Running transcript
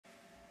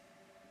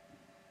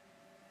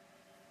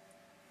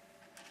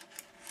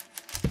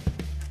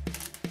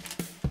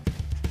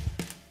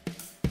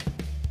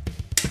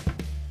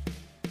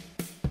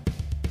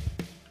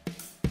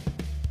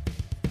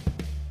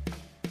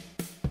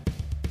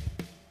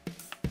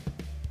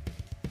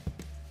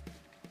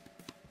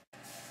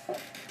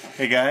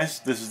Hey guys,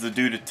 this is the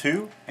Dude at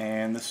 2,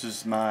 and this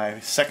is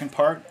my second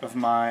part of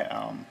my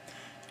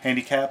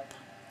handicap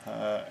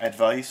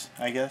advice,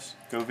 I guess,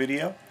 go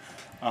video.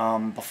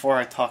 Before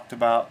I talked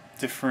about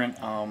different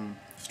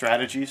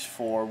strategies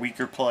for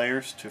weaker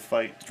players to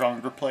fight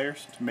stronger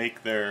players to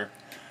make their,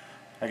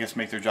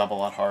 make their job a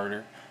lot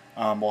harder.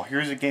 Well,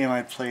 here's a game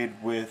I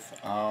played with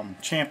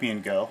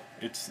Handicap Go.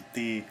 It's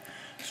the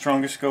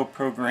strongest go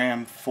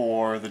program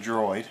for the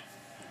droid.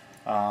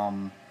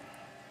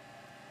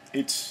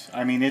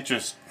 It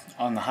just,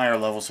 on the higher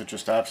levels, it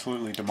just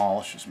absolutely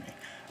demolishes me.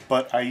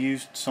 But I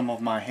used some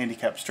of my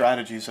handicap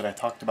strategies that I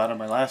talked about in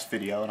my last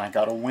video, and I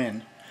got a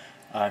win.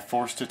 I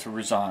forced it to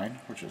resign,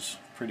 which is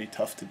pretty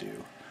tough to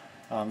do.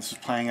 This is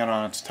playing it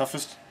on its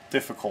toughest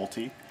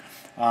difficulty.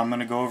 I'm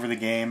going to go over the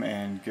game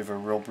and give a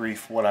real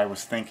brief what I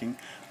was thinking.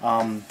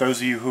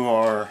 Those of you who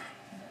are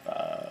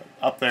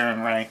up there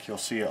in rank, you'll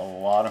see a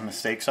lot of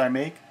mistakes I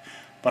make.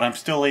 But I'm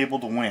still able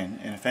to win,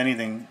 and if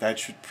anything, that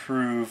should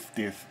prove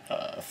the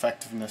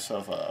effectiveness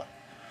of,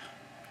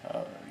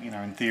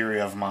 in theory,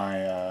 of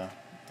my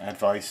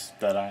advice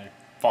that I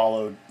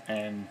followed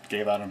and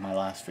gave out in my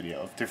last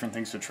video of different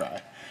things to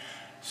try.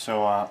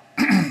 So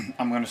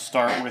I'm going to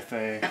start with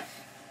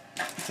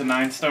it's a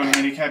 9-stone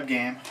handicap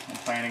game. I'm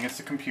playing against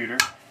a computer,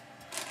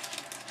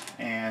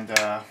 and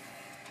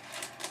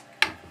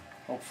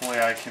hopefully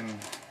I can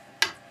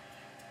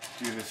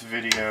do this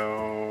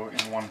video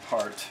in one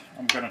part.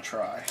 I'm gonna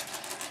try.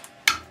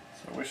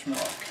 So wish me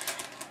luck.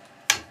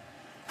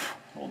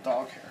 Little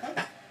dog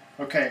hair.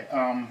 Okay,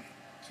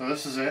 so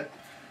this is it.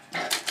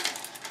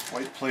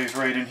 White plays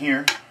right in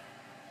here.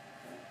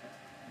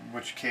 In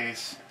which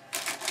case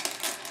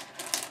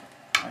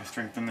I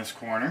strengthen this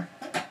corner.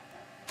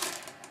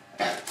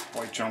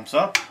 White jumps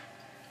up.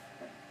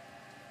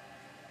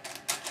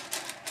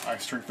 I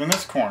strengthen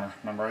this corner.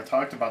 Remember I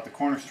talked about the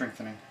corner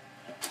strengthening.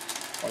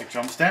 White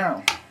jumps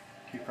down.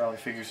 He probably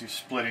figures he's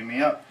splitting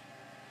me up.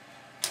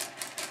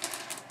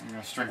 I'm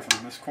going to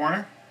strengthen this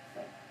corner.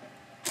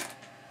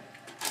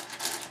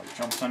 White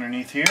jumps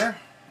underneath here.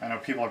 I know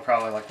people are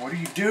probably like, what are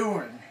you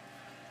doing?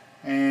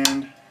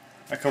 And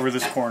I cover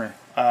this corner.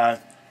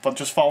 But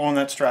just following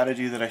that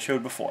strategy that I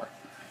showed before.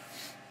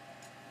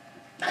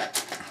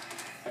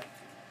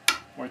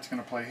 White's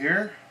going to play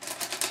here.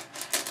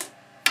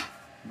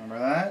 Remember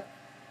that.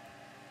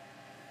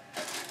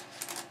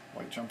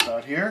 White jumps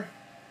out here.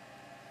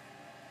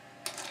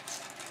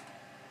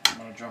 I'm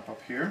going to jump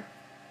up here.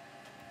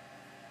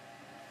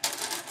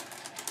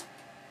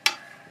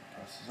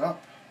 Presses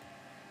up.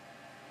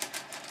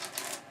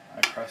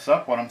 I press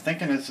up. What I'm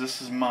thinking is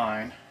this is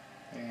mine,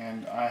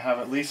 and I have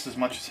at least as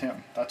much as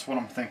him. That's what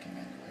I'm thinking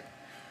anyway.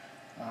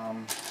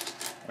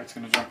 White's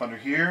going to jump under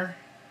here.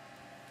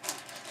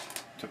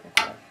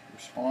 Typical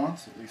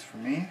response, at least for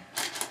me.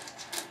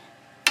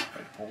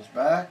 White pulls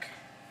back.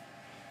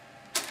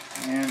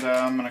 And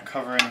I'm going to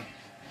cover any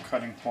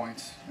cutting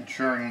points,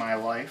 ensuring my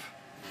life.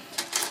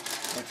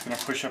 White's going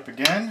to push up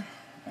again,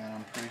 and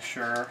I'm pretty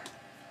sure,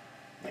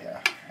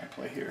 yeah, I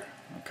play here.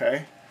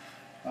 Okay.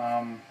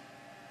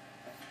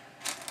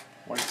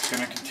 White's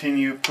going to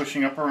continue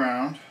pushing up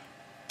around,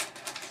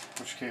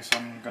 in which case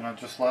I'm going to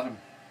just let him.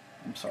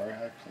 I'm sorry,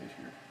 I played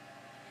here.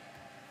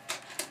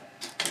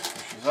 White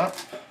pushes up.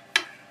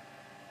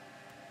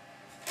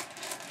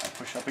 I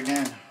push up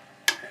again.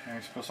 And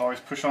you're supposed to always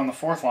push on the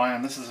 4th line,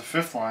 and this is the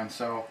 5th line,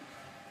 so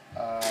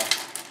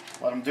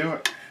let him do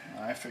it,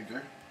 I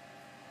figure.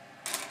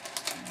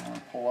 I'm going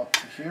to pull up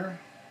to here.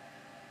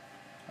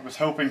 I was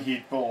hoping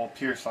he'd pull up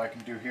here so I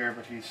can do here,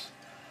 but he's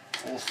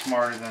a little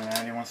smarter than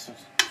that. He wants to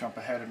jump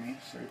ahead of me,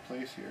 so he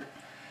plays here.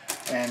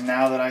 And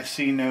now that I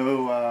see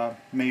no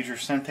major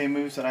Sente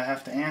moves that I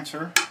have to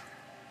answer,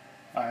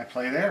 I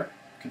play there,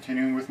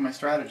 continuing with my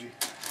strategy.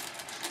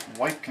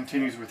 White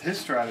continues with his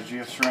strategy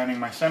of surrounding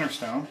my center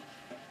stone.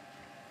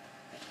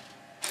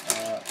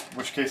 In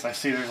which case I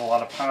see there's a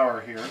lot of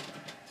power here,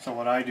 so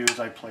what I do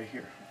is I play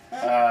here.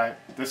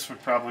 This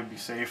would probably be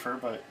safer,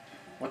 but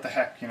what the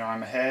heck,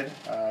 I'm ahead,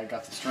 I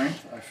got the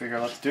strength, I figure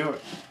let's do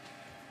it.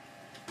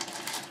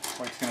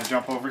 White's going to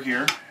jump over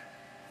here,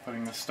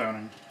 putting this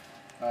stone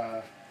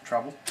in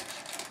trouble.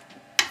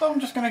 So I'm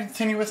just going to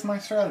continue with my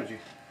strategy.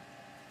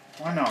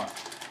 Why not?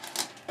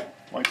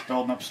 White's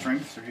building up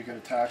strength so he could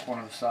attack one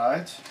of the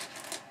sides.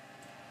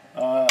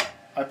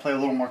 I play a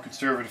little more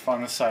conservative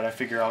on this side. I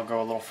figure I'll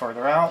go a little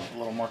further out, a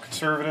little more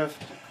conservative.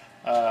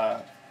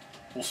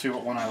 We'll see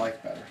what one I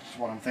like better. This is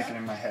what I'm thinking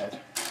in my head.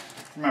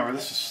 Remember,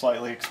 this is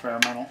slightly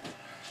experimental.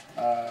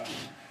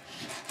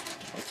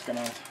 It's going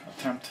to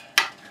attempt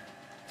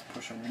to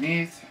push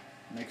underneath.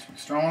 Makes me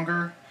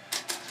stronger.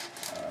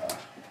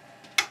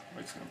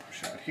 It's going to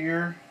push out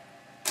here.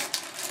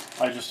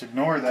 I just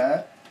ignore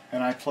that,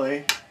 and I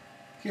play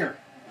here.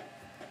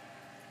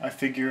 I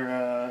figure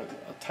a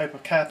type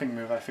of capping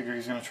move. I figure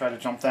he's going to try to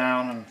jump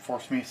down and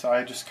force me, so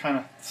I just kind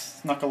of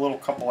snuck a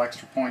couple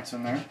extra points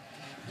in there.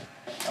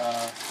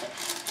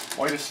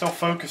 White is still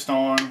focused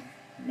on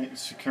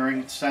securing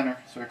its center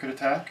so it could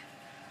attack,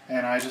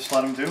 and I just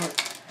let him do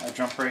it. I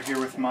jump right here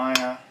with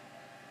my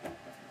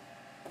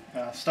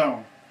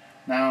stone.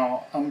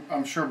 Now,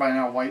 I'm sure by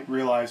now White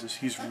realizes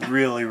he's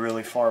really,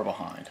 really far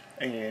behind,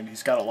 and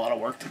he's got a lot of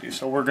work to do.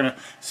 So we're going to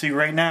see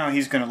right now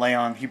he's going to lay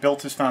on, he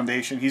built his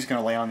foundation, he's going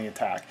to lay on the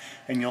attack.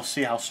 And you'll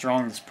see how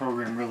strong this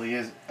program really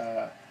is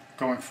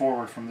going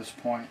forward from this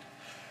point.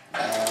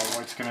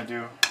 White's going to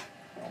do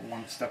a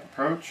one-step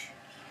approach.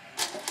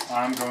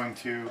 I'm going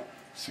to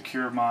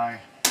secure my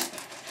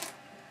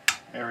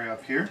area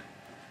up here.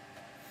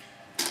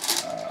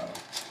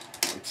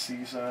 White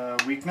sees a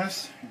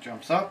weakness, he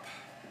jumps up.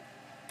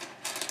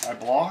 I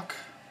block.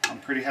 I'm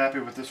pretty happy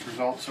with this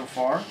result so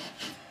far.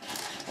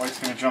 White's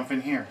going to jump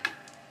in here.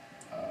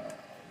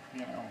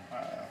 I'm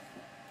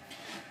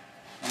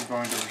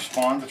going to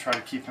respond to try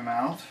to keep him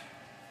out.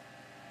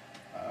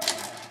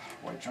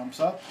 White jumps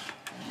up,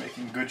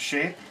 making good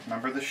shape.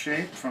 Remember this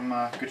shape from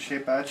Good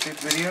Shape, Bad Shape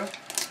video?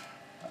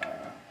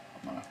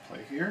 I'm going to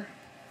play here.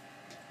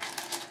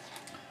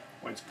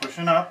 White's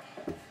pushing up.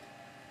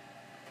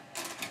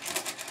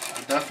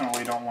 I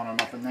definitely don't want him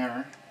up in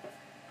there.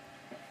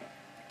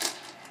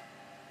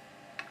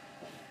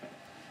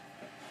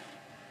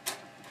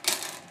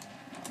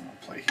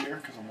 Here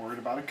because I'm worried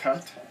about a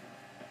cut.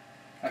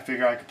 I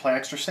figure I could play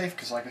extra safe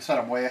because, like I said,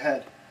 I'm way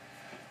ahead.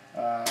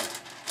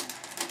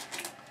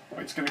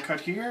 White's going to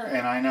cut here,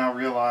 and I now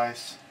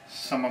realize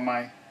some of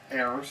my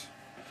errors.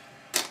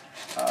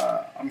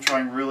 I'm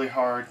trying really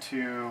hard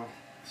to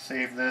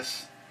save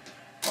this,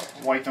 but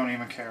White don't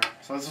even care.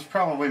 So this is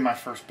probably my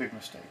first big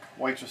mistake.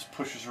 White just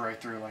pushes right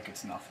through like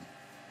it's nothing.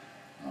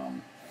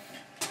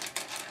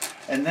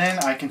 And then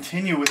I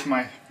continue with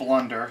my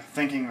blunder,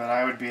 thinking that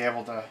I would be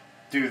able to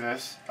do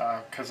this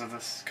because of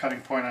this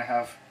cutting point I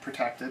have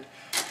protected,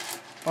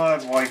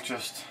 but White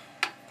just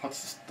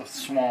puts the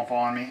swamp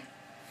on me.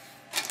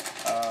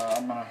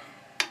 I'm gonna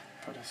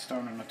put his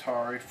stone in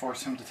Atari,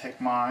 force him to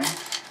take mine.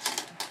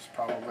 It's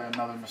probably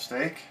another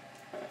mistake.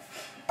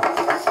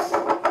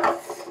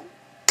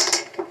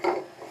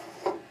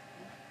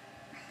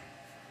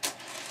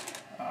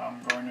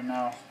 I'm going to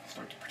now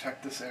start to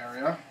protect this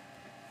area.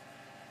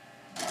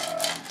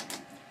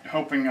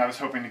 I was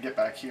hoping to get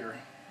back here,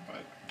 but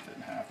it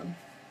didn't happen.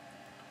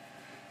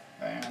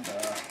 And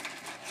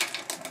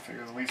I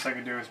figure the least I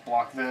could do is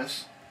block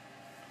this.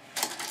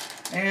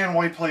 And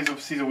White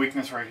sees a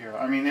weakness right here.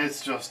 I mean,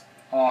 it's just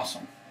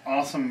awesome.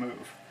 Awesome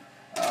move.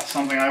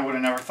 Something I would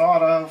have never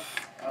thought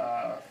of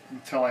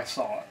until I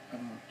saw it.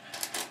 And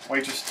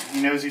White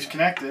he knows he's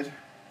connected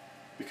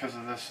because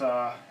of this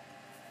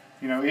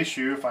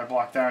issue. If I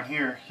block down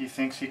here, he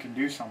thinks he can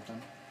do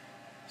something.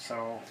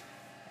 So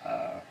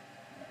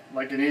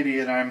like an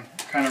idiot, I'm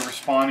kind of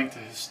responding to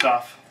his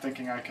stuff,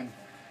 thinking I can,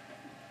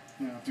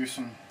 do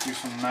some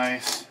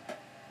nice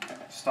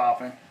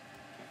stopping.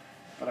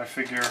 But I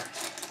figure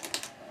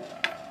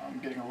I'm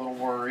getting a little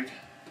worried.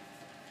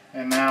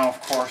 And now,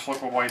 of course,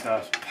 look what White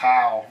does.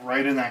 Pow!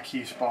 Right in that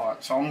key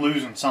spot. So I'm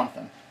losing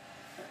something.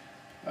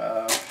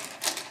 So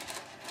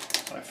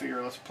I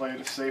figure let's play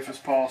it as safe as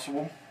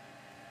possible.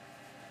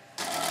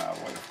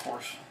 White, of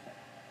course,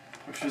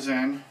 pushes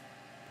in.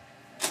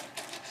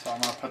 So I'm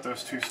going to put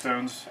those two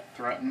stones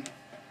threatened.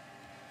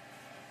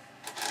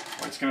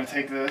 White's going to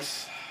take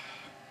this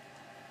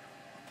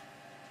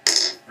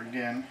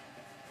again,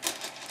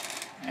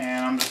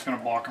 and I'm just going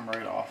to block him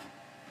right off.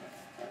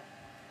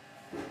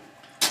 In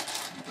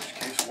which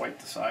case White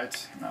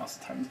decides now's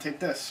the time to take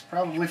this,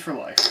 probably for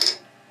life.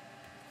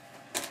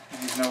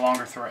 He's no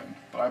longer threatened,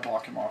 but I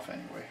block him off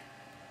anyway.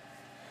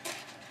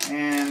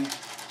 And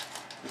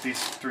with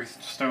these three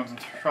stones in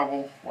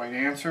trouble, White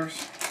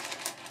answers.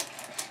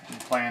 I'm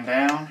playing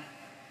down.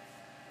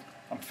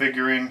 I'm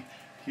figuring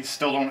he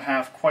still don't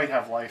quite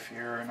have life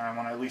here, and I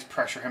want to at least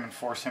pressure him and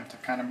force him to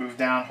kind of move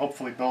down,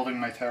 hopefully building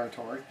my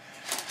territory.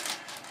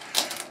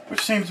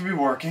 Which seems to be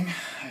working.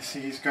 I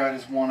see he's got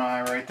his one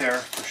eye right there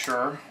for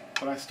sure,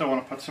 but I still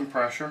want to put some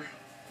pressure.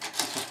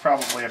 This was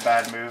probably a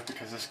bad move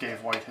because this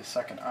gave White his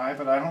second eye,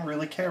 but I don't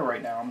really care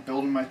right now. I'm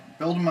building my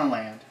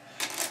land,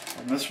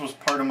 and this was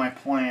part of my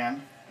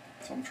plan,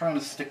 so I'm trying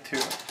to stick to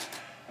it.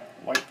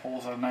 White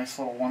pulls a nice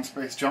little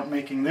one-space jump,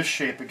 making this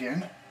shape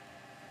again,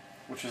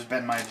 which has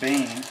been my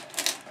bane.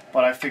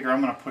 But I figure I'm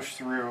going to push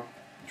through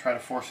and try to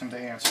force him to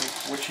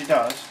answer, which he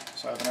does.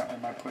 So evidently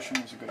my pushing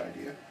was a good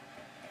idea.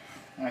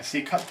 And I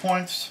see cut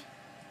points,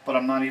 but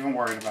I'm not even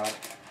worried about it.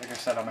 Like I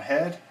said, I'm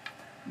ahead.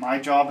 My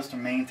job is to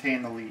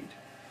maintain the lead.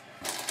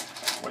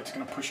 White's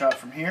going to push out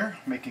from here,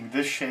 making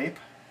this shape,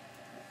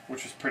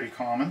 which is pretty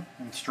common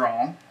and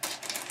strong.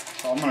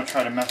 So I'm going to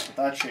try to mess with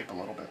that shape a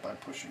little bit by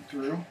pushing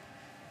through.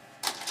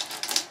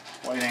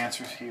 White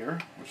answers here,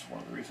 which is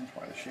one of the reasons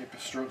why the shape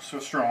is so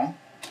strong.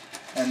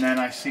 And then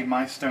I see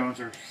my stones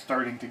are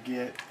starting to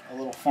get a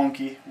little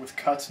funky with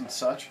cuts and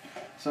such.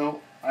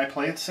 So I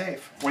play it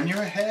safe. When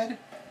you're ahead,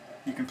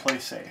 you can play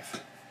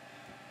safe.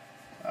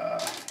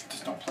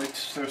 Just don't play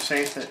so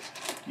safe that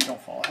you don't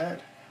fall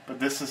ahead. But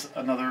this is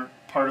another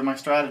part of my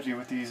strategy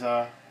with these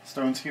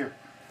stones here.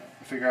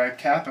 I figure I'd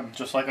cap him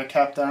just like I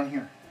capped down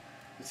here.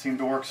 It seemed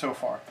to work so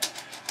far.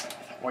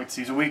 White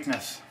sees a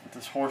weakness with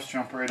this horse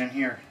jump right in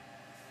here.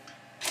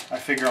 I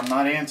figure I'm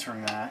not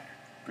answering that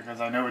because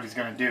I know what he's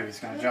going to do. He's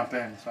going to jump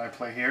in. So I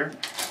play here.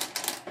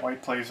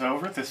 White plays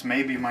over. This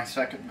may be my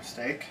second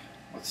mistake.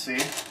 Let's see.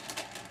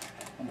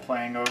 I'm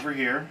playing over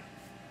here.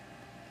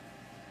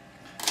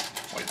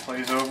 White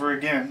plays over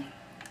again.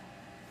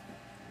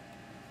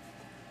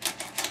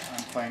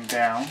 I'm playing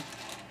down.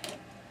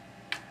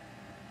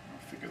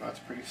 I figure that's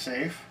pretty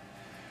safe.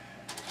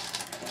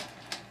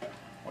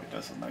 White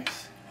does a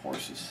nice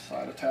horse's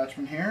side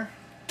attachment here.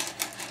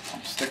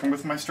 I'm sticking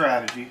with my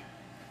strategy.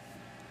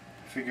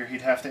 I figure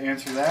he'd have to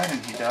answer that,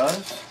 and he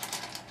does.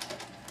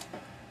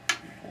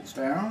 He pulls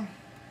down.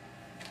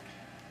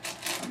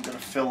 I'm going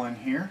to fill in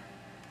here.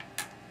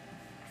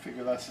 I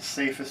figure that's the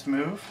safest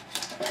move.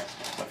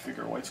 So I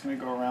figure White's going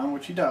to go around,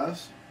 which he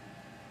does.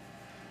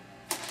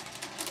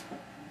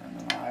 And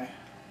then I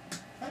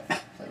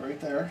play right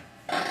there.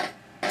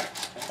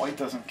 White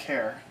doesn't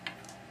care.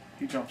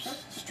 He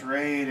jumps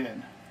straight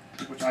in,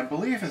 which I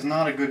believe is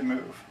not a good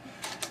move.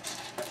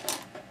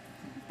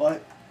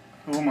 But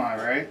who am I,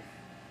 right?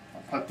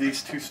 I'll put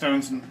these two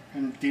stones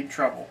in deep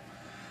trouble,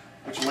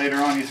 which later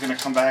on he's going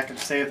to come back and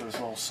save those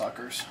little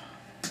suckers,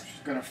 which is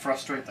going to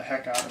frustrate the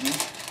heck out of me.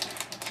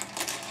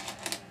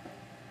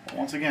 But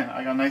once again,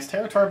 I got nice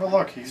territory, but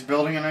look, he's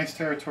building a nice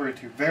territory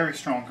too. Very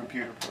strong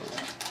computer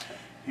program.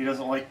 He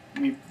doesn't like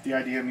the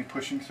idea of me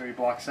pushing, so he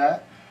blocks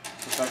that,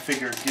 which I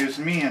figure gives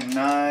me a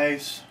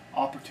nice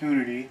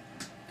opportunity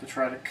to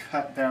try to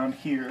cut down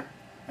here,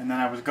 and then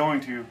I was going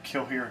to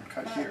kill here and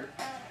cut here.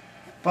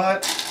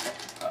 But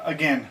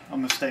again, a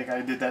mistake.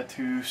 I did that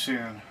too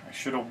soon. I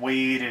should have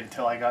waited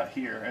until I got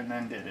here and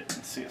then did it,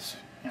 and see,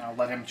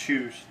 let him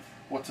choose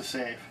what to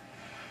save.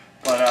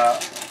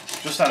 But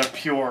just out of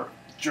pure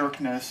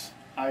jerkness,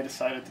 I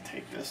decided to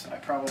take this. I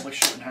probably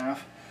shouldn't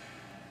have.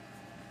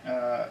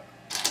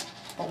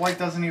 But White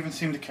doesn't even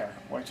seem to care.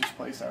 White just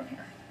plays down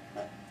here,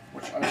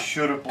 which I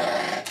should have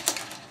blocked.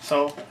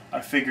 So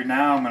I figured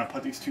now I'm going to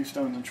put these two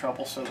stones in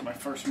trouble so that my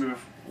first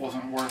move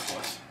wasn't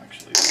worthless.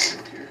 Actually, let's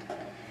go here.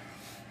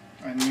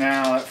 And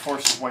now that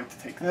forces White to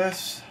take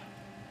this.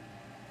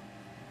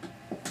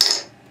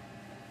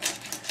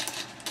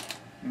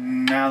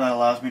 Now that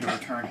allows me to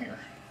return here.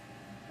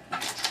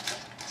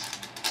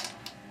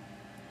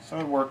 So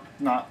it worked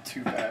not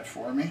too bad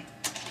for me.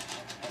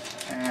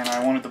 And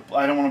I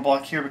don't want to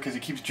block here because he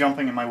keeps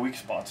jumping in my weak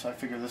spot, so I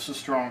figure this is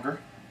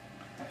stronger.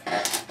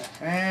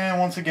 And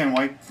once again,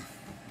 White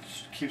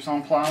just keeps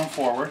on plowing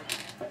forward.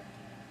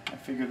 I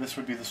figured this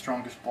would be the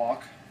strongest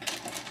block.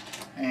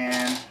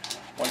 And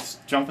White's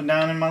jumping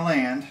down in my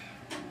land,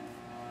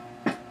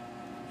 which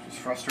is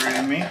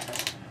frustrating me.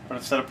 But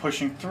instead of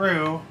pushing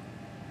through,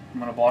 I'm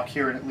going to block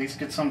here and at least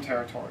get some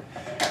territory.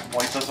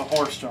 White does a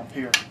horse jump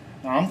here.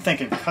 Now I'm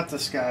thinking cut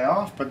this guy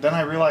off, but then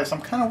I realized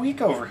I'm kind of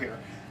weak over here.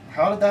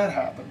 How did that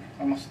happen?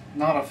 I must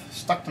not have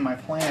stuck to my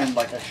plan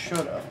like I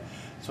should have.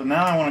 So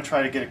now I want to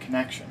try to get a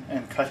connection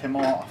and cut him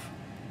off.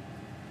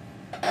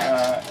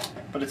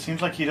 But it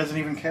seems like he doesn't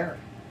even care.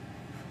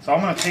 So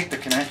I'm going to take the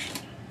connection.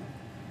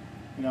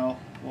 Well,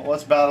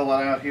 let's battle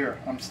it out here.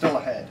 I'm still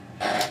ahead.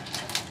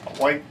 But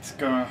White's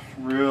going to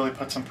really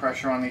put some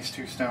pressure on these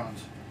two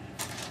stones.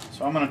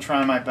 So I'm going to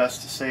try my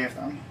best to save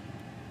them.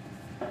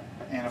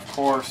 And of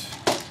course,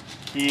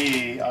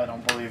 I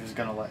don't believe is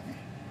going to let me.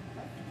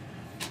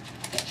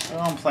 So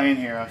I'm playing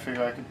here. I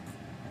figure I could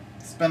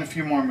spend a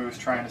few more moves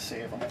trying to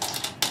save them.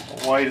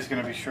 But White is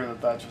going to be sure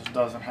that that just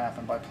doesn't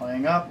happen by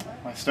playing up.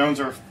 My stones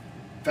are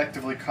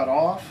effectively cut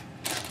off.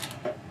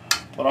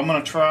 But I'm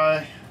going to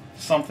try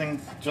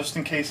something just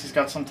in case he's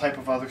got some type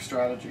of other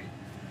strategy.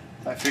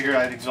 I figured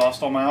I'd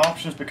exhaust all my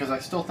options because I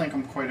still think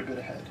I'm quite a bit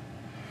ahead.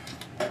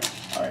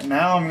 Alright,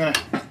 now I'm going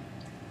to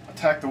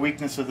attack the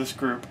weakness of this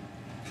group.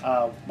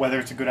 Whether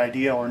it's a good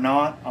idea or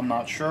not, I'm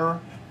not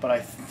sure. But I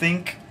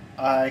think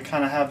I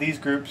kind of have these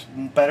groups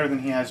better than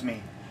he has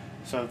me.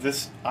 So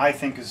this, I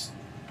think, is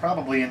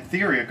probably in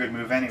theory a good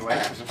move anyway,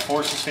 because it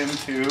forces him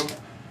to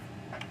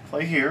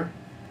play here.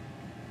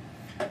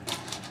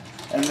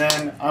 And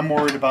then I'm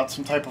worried about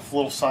some type of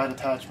little side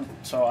attachment,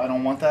 so I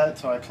don't want that,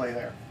 so I play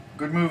there.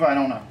 Good move? I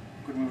don't know.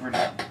 Good move or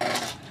not.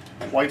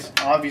 White's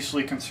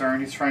obviously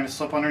concerned. He's trying to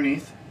slip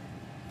underneath,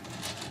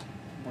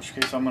 in which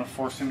case I'm going to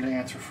force him to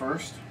answer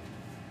first.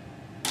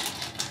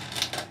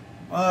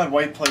 But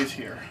White plays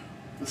here.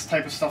 This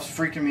type of stuff's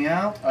freaking me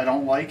out. I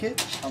don't like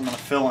it. I'm going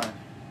to fill in.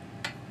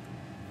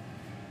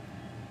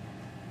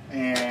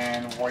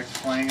 And White's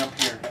playing up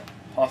here.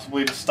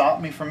 Possibly to stop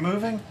me from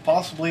moving.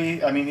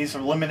 Possibly, I mean, he's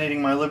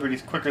eliminating my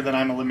liberties quicker than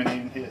I'm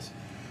eliminating his.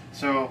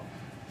 So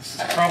this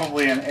is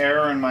probably an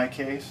error in my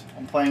case.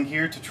 I'm playing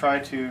here to try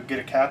to get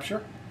a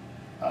capture.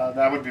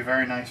 That would be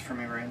very nice for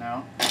me right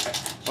now.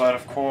 But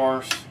of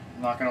course,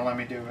 I'm not going to let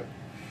me do it.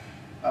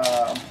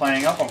 I'm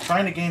playing up. I'm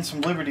trying to gain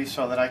some liberty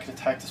so that I can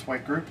attack this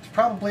White group. It's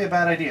probably a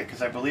bad idea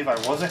because I believe I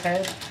was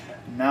ahead.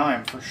 Now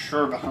I'm for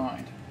sure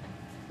behind.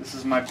 This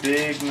is my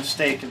big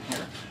mistake in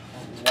here.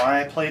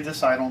 Why I played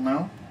this, I don't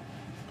know.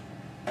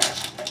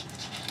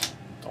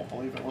 Don't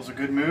believe it was a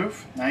good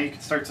move. Now you can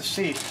start to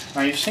see.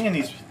 Now you're seeing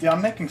these. Yeah,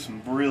 I'm making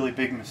some really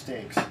big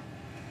mistakes.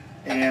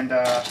 And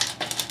I'm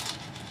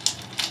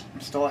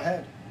still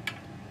ahead.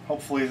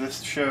 hopefully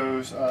this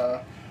shows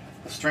the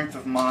strength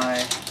of my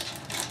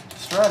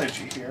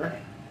strategy here.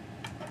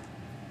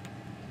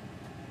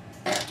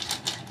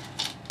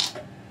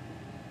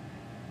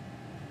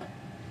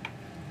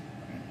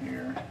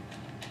 Here.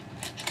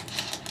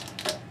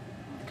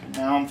 Okay,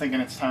 now I'm thinking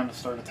it's time to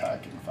start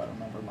attacking, if I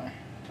remember my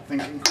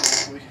thinking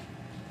correctly.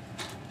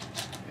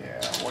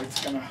 Yeah,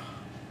 white's gonna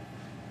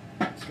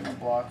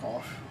block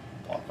off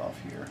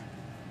here.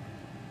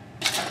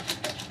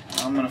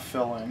 I'm gonna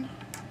fill in.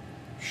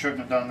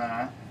 Shouldn't have done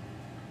that.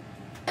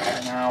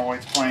 And now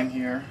white's playing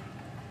here,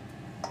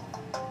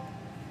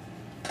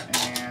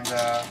 and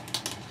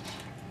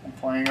I'm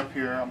playing up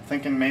here. I'm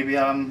thinking maybe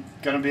I'm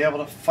gonna be able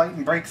to fight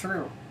and break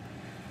through,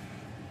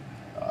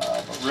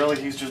 but really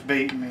he's just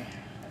baiting me.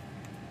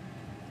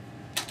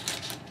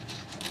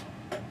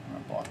 I'm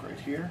gonna block right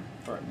here,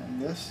 threatening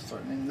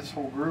this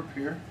whole group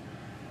here.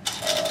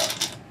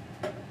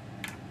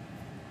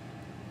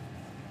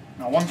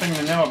 Now, one thing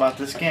to know about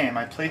this game,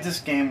 I played this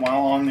game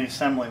while on the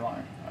assembly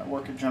line. I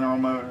work at General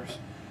Motors.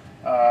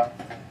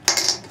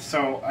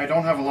 So I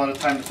don't have a lot of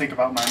time to think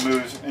about my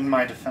moves in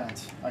my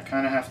defense. I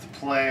kind of have to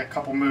play a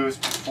couple moves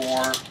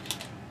before,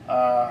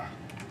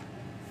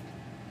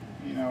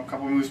 you know, a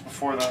couple moves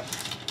before the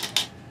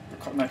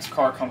next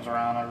car comes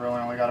around. I really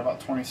only got about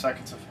 20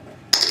 seconds of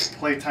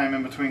play time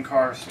in between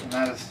cars, and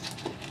that is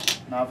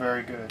not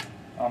very good.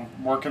 I'm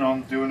working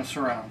on doing a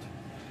surround.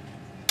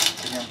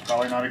 Again,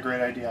 probably not a great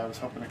idea. I was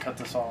hoping to cut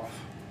this off.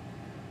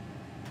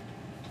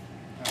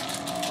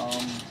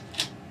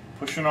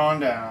 Pushing on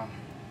down.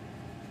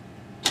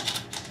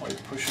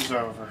 White pushes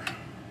over.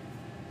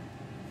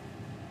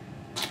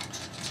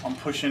 I'm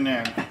pushing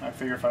in. I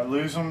figure if I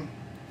lose him,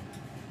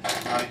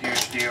 not a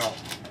huge deal.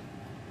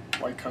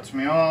 White cuts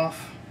me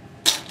off.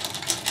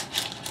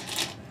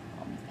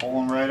 I'm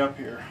pulling right up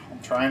here. I'm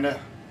trying to,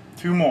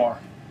 2 more.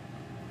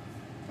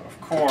 But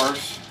of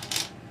course,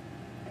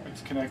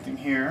 white's connecting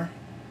here,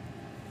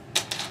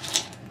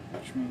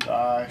 which means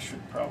I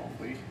should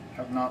probably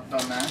have not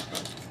done that,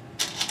 but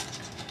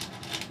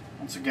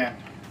once again,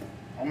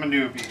 I'm a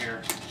newbie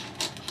here.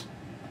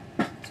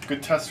 It's a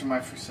good test for my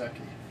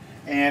Fuseki.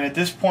 And at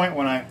this point,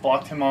 when I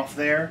blocked him off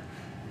there,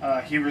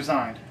 he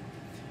resigned,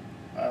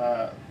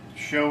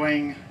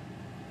 showing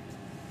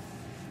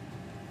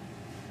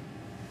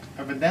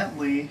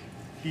evidently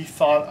he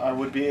thought I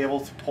would be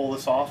able to pull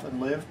this off and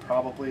live,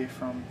 probably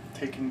from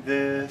taking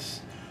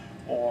this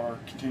or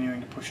continuing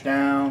to push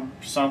down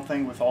or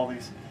something. With all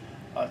these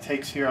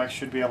takes here, I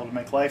should be able to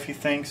make life, he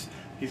thinks.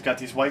 He's got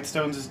these white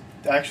stones,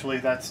 actually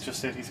that's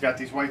just it, he's got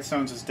these white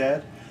stones as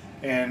dead,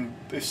 and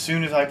as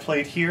soon as I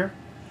played here,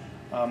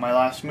 my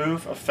last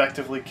move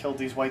effectively killed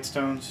these white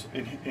stones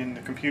in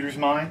the computer's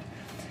mind,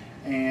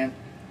 and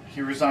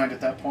he resigned at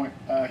that point.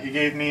 He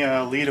gave me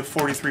a lead of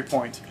 43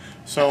 points.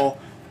 So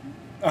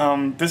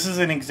this is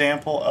an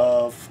example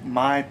of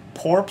my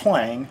poor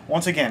playing.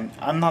 Once again,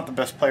 I'm not the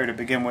best player to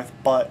begin with,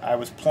 but I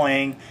was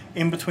playing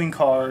in between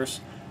cars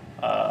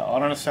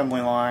on an assembly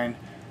line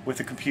with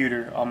a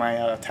computer on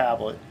my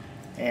tablet,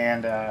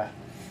 and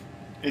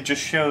it just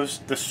shows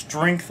the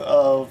strength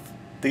of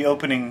the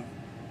opening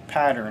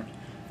pattern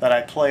that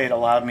I played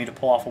allowed me to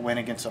pull off a win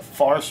against a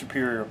far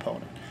superior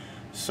opponent.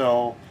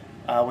 So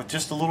with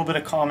just a little bit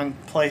of common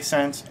play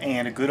sense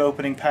and a good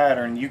opening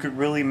pattern, you could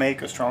really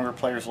make a stronger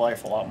player's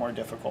life a lot more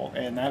difficult,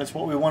 and that is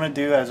what we want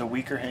to do as a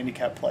weaker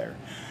handicap player.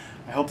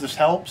 I hope this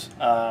helps.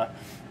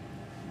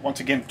 Once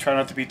again, try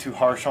not to be too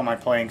harsh on my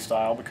playing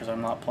style, because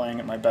I'm not playing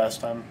at my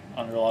best. I'm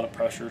under a lot of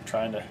pressure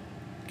trying to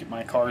get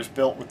my cars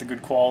built with the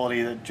good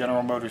quality that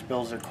General Motors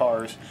builds their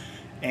cars,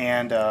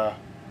 and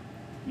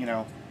you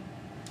know,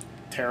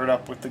 tear it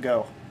up with the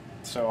Go.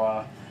 So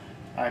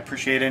I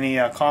appreciate any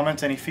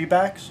comments, any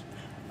feedbacks.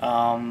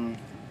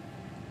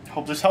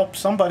 Hope this helps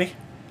somebody.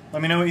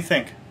 Let me know what you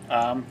think.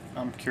 I'm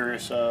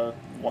curious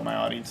what my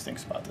audience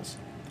thinks about this.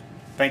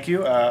 Thank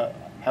you.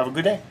 Have a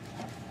good day.